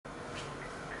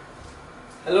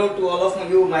Hello to all of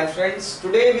you, my friends.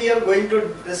 Today we are going to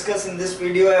discuss in this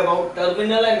video about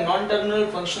terminal and non-terminal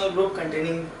functional group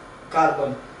containing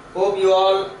carbon. Hope you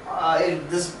all,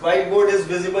 this whiteboard is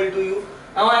visible to you.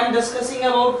 Now I am discussing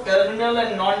about terminal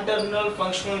and non-terminal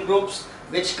functional groups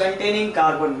which containing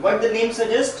carbon. What the name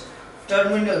suggests?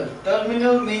 Terminal.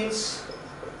 Terminal means,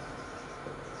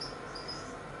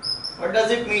 what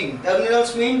does it mean?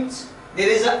 Terminals means there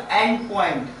is an end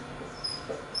point,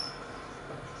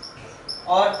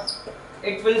 or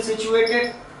it will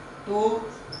situated to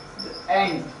the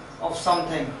end of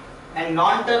something, and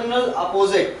non-terminal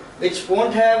opposite, which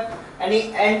won't have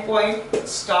any end point. It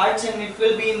starts and it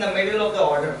will be in the middle of the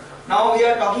order. Now we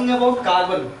are talking about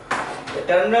carbon, the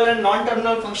terminal and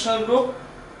non-terminal functional group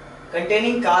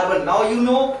containing carbon. Now you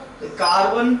know the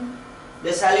carbon,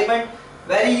 this element,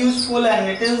 very useful, and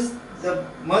it is the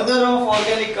mother of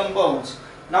organic compounds.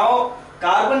 Now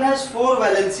carbon has four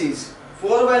valencies,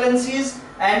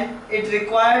 and it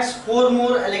requires 4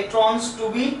 more electrons to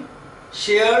be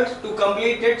shared to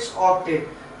complete its octet.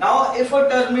 Now if a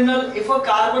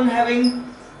carbon having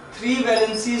 3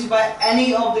 valencies by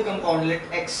any of the compound, let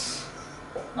X,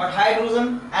 not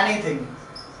hydrogen, anything,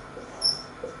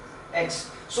 X.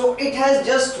 So it has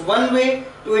just one way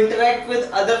to interact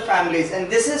with other families, and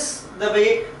this is the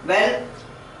way when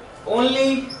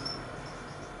only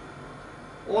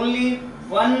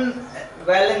one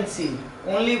valency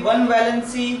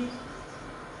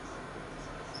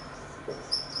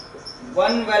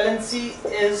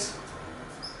is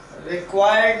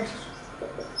required,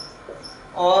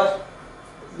 or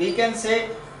we can say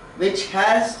which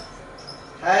has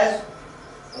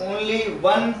only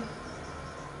one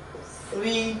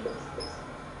free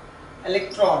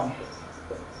electron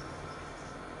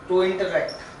to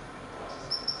interact.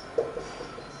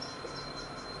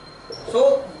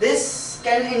 So this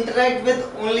can interact with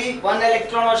only one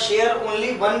electron or share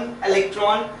only one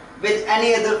electron with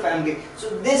any other family. So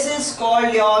this is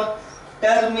called your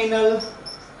terminal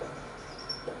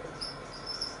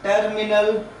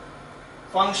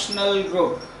functional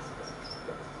group.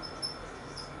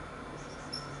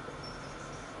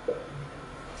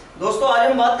 दोस्तों आज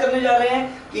हम बात करने जा रहे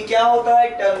हैं कि क्या होता है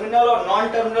टर्मिनल और non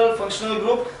terminal functional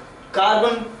group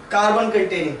carbon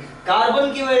containing.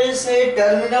 Carbon की वजह से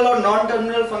टर्मिनल और नॉन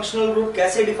टर्मिनल फंक्शनल ग्रुप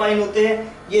कैसे डिफाइन होते हैं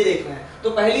ये देखना है। तो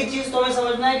पहली चीज तो हमें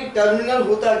समझना है कि टर्मिनल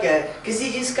होता क्या है,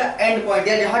 किसी चीज का एंड पॉइंट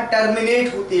या जहां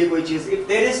टर्मिनेट होती है कोई चीज। If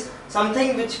there is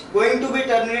something which going to be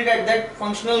terminate at that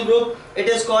functional group, it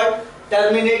is called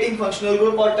terminating functional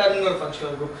group और terminal functional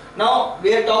group. Now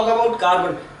we are talk about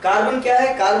carbon. Carbon क्या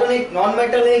है? Carbon एक non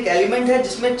metal है, एक element है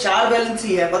जिसमें 4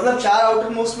 valency है, मतलब 4 आउटर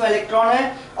मोस्ट में इलेक्ट्रॉन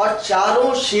है, और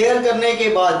चारों शेयर करने के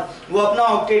बाद वो अपना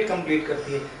ऑक्टेट कंप्लीट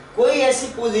करती है। कोई ऐसी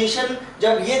पोजीशन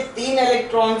जब ये 3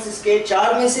 इलेक्ट्रॉन्स, इसके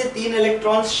 4 में से 3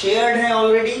 इलेक्ट्रॉन्स शेयर्ड हैं,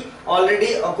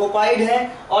 ऑलरेडी ऑक्युपाइड हैं,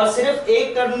 और सिर्फ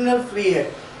एक टर्मिनल फ्री है,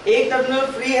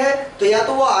 तो या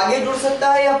तो वो आगे जुड़ सकता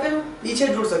है या फिर पीछे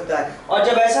जुड़ सकता है। और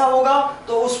जब ऐसा होगा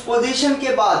तो उस पोजीशन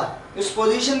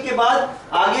के बाद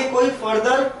आगे कोई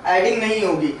फर्दर एडिंग नहीं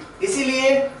होगी।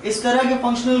 इसीलिए इस तरह के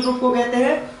फंक्शनल ग्रुप को कहते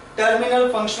हैं टर्मिनल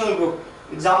फंक्शनल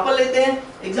ग्रुप। एग्जांपल लेते हैं।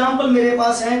 एग्जांपल मेरे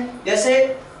पास है जैसे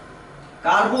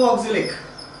कार्बोक्सिलिक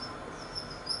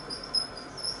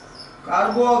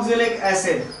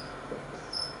एसिड,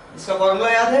 इसका फॉर्मूला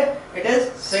याद है, it is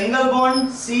single bond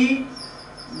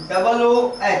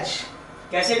COOH।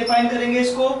 कैसे डिफाइन करेंगे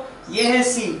इसको? ये है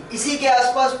C, इसी के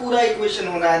आसपास पूरा इक्वेशन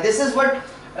होना है। This is what,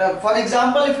 for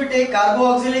example if you take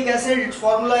carboxylic acid, it's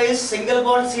formula is single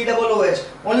bond COOH,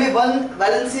 only one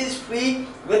valency is free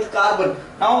with carbon.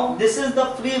 Now this is the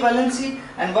free valency,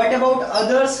 and what about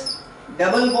others?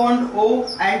 Double bond O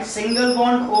and single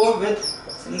bond O with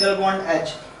single bond H.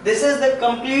 This is the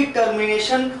complete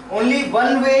termination. Only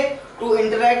one way to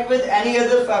interact with any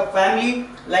other family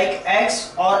like X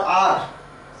or R,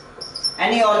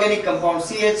 any organic compound,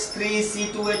 CH3,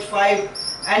 C2H5,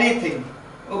 anything.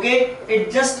 Okay,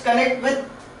 it just connect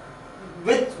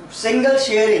with single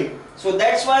sharing. So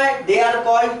that's why they are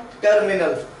called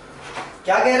terminal.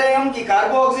 क्या कह रहे हैं हम कि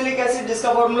carboxylic acid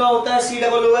जिसका formula होता है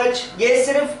COOH, ये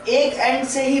सिर्फ एक एंड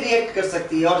से ही रिएक्ट कर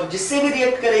सकती है, और जिससे भी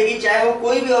रिएक्ट करेगी, चाहे वो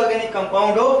कोई भी ऑर्गेनिक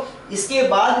कंपाउंड हो, इसके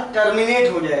बाद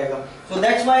टर्मिनेट हो जाएगा। So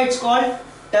that's why it's called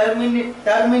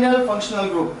terminal functional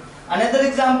group. Another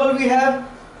example we have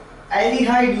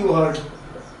aldehyde. You heard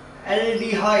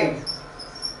aldehyde.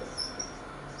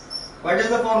 What is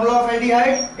the formula of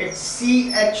aldehyde? It's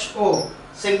CHO,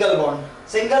 single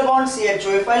bond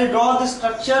CHO. If I draw the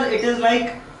structure, it is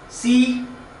like C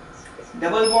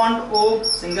double bond O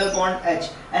single bond H,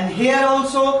 and here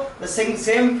also the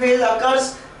same phase occurs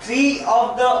three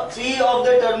of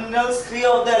the terminals, three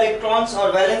of the electrons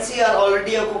or valency are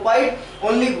already occupied.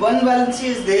 Only one valency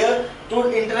is there to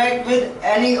interact with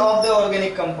any of the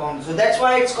organic compounds. So that's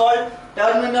why it's called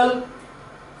terminal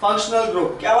functional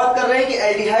group. क्या बात कर रहे हैं कि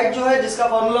aldehyde जो है जिसका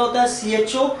formula होता है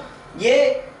CHO, ये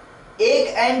एक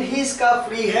एंड ही इसका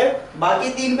फ्री है. बाकी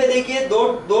तीन पे देखिए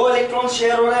दो इलेक्ट्रॉन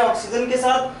शेयर हो रहे हैं ऑक्सीजन के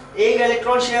साथ, एक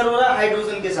इलेक्ट्रॉन शेयर हो रहा है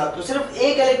हाइड्रोजन के साथ. तो सिर्फ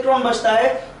एक इलेक्ट्रॉन बचता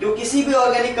है जो किसी भी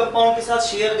ऑर्गेनिक कंपाउंड के साथ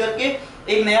शेयर करके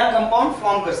एक नया कंपाउंड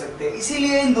फॉर्म कर सकते हैं.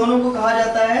 इसीलिए इन दोनों को कहा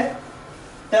जाता है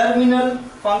terminal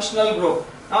functional group.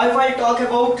 Now if I talk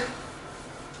about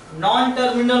non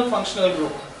terminal functional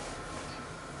group.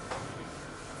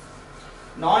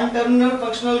 Non-terminal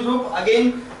functional group, again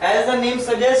as the name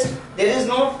suggests, there is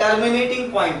no terminating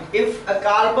point. If a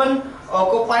carbon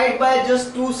occupied by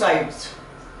just two sides,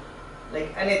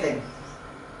 like anything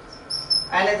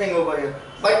over here,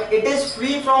 but it is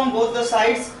free from both the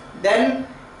sides, then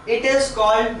it is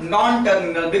called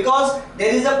non-terminal, because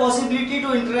there is a possibility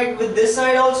to interact with this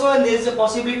side also and there is a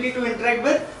possibility to interact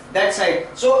with that side.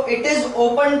 So it is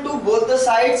open to both the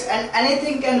sides and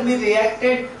anything can be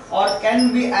reacted or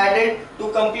can be added to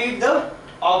complete the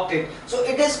octet. So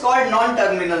it is called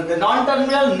non-terminal. The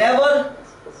non-terminal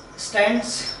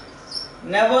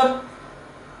never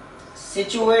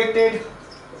situated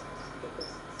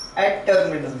at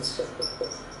terminals.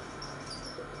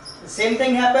 The same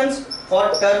thing happens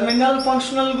for terminal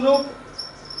functional group.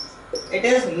 It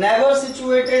is never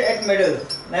situated at middle,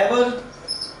 never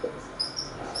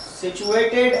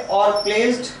situated or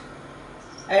placed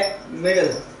at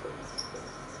middle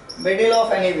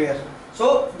of anywhere.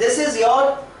 So this is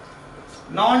your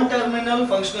non-terminal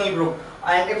functional group.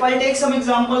 And if I take some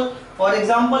example, for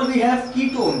example we have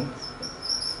ketone.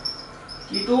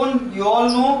 Ketone, you all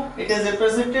know, it is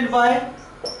represented by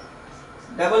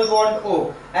double bond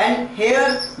O, and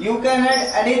here you can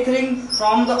add anything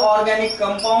from the organic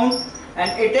compound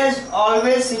and it is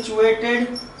always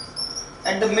situated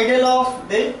at the middle of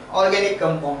the organic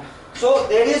compound. So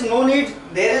there is no need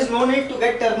to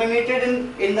get terminated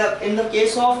in the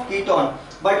case of ketone.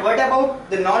 But what about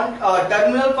the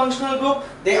non-terminal functional group?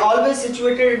 They always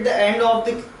situated at the end of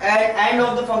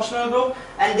the functional group,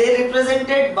 and they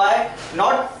represented by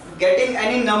not getting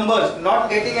any numbers,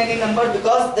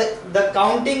 because the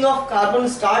counting of carbon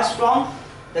starts from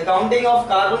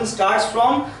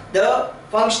the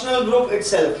functional group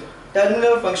itself,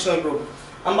 terminal functional group.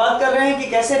 हम बात कर रहे हैं कि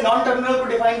कैसे non terminal को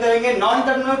define करेंगे. Non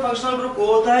terminal functional group वो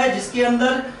होता है जिसके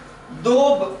अंदर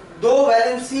दो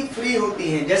वैलेंसी फ्री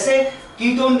होती हैं. जैसे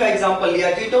कीटोन का एग्जांपल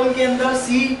लिया, कीटोन के अंदर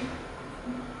C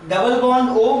double bond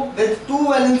O with two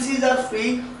valencies are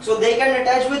free, so they can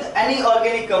attach with any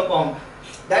organic compound.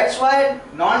 That's why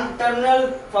non-terminal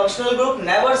functional group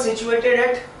never situated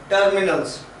at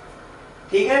terminals.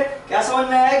 ठीक है, क्या समझ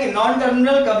में आया कि नॉन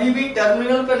टर्मिनल कभी भी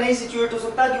टर्मिनल पर नहीं सिचुएट हो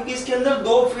सकता, क्योंकि इसके अंदर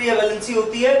दो फ्री वैलेंसी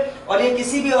होती है और ये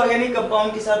किसी भी ऑर्गेनिक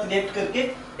कंपाउंड के साथ रिएक्ट करके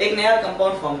एक नया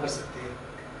कंपाउंड फॉर्म कर सकते हैं.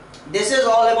 This is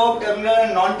all about terminal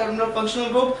and non terminal functional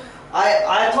group.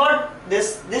 I thought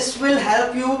this will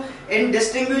help you in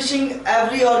distinguishing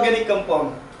every organic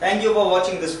compound. Thank you for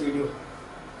watching this video.